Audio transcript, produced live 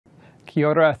Kia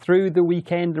ora. Through the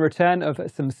weekend, the return of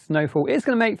some snowfall is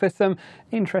going to make for some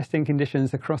interesting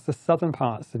conditions across the southern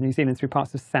parts of New Zealand, through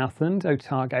parts of Southland,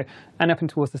 Otago, and up and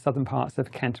towards the southern parts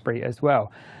of Canterbury as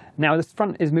well. Now, this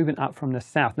front is moving up from the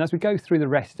south, and as we go through the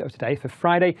rest of today, for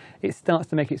Friday, it starts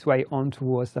to make its way on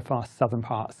towards the far southern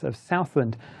parts of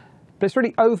Southland. But it's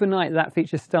really overnight that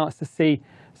feature starts to see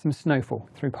some snowfall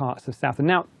through parts of Southland.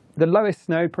 Now, the lowest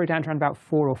snow, probably down to around about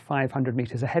 400 or 500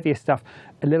 metres. The heavier stuff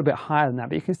a little bit higher than that.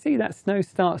 But you can see that snow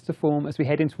starts to form as we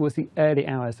head in towards the early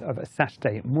hours of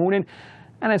Saturday morning.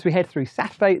 And as we head through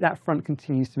Saturday, that front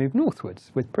continues to move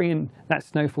northwards, with bringing that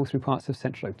snowfall through parts of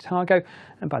central Otago,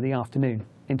 and by the afternoon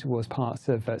in towards parts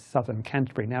of southern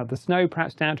Canterbury. Now, the snow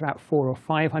perhaps down to about 400 or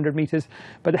 500 metres,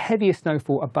 but the heaviest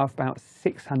snowfall above about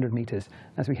 600 metres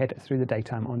as we head through the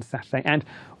daytime on Saturday, and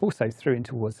also through in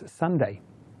towards Sunday.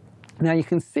 Now, you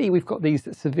can see we've got these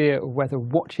severe weather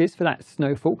watches for that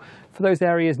snowfall for those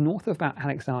areas north of about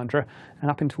Alexandra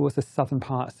and up in towards the southern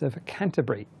parts of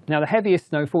Canterbury. Now, the heaviest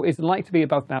snowfall is likely to be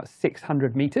above about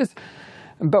 600 metres,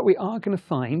 but we are going to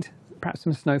find perhaps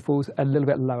some snowfalls a little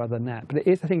bit lower than that. But it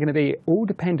is, I think, going to be all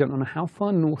dependent on how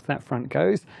far north that front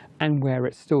goes and where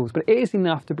it stalls. But it is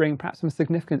enough to bring perhaps some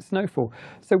significant snowfall.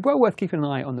 So well worth keeping an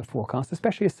eye on the forecast,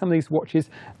 especially as some of these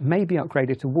watches may be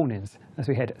upgraded to warnings as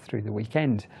we head through the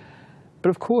weekend. But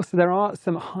of course, there are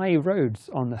some high roads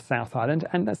on the South Island,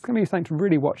 and that's going to be something to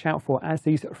really watch out for as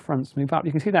these fronts move up.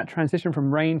 You can see that transition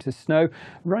from rain to snow,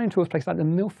 running towards places like the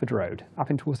Milford Road, up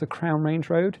in towards the Crown Range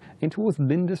Road, in towards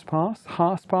Linders Pass,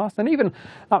 Haas Pass, and even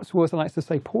up towards the likes of,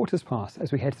 say, Porters Pass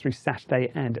as we head through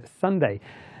Saturday and Sunday.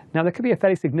 Now, there could be a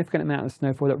fairly significant amount of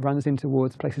snowfall that runs in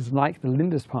towards places like the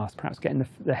Linders Pass, perhaps getting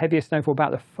the heaviest snowfall about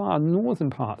the far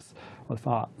northern parts, or the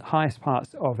far highest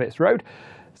parts of its road.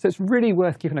 So it's really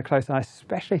worth keeping a close eye,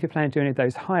 especially if you're planning to do any of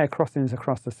those higher crossings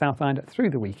across the South Island through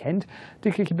the weekend.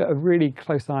 Do keep a really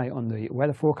close eye on the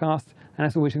weather forecast. And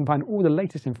as always, you can find all the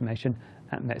latest information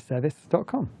at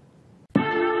MetService.com.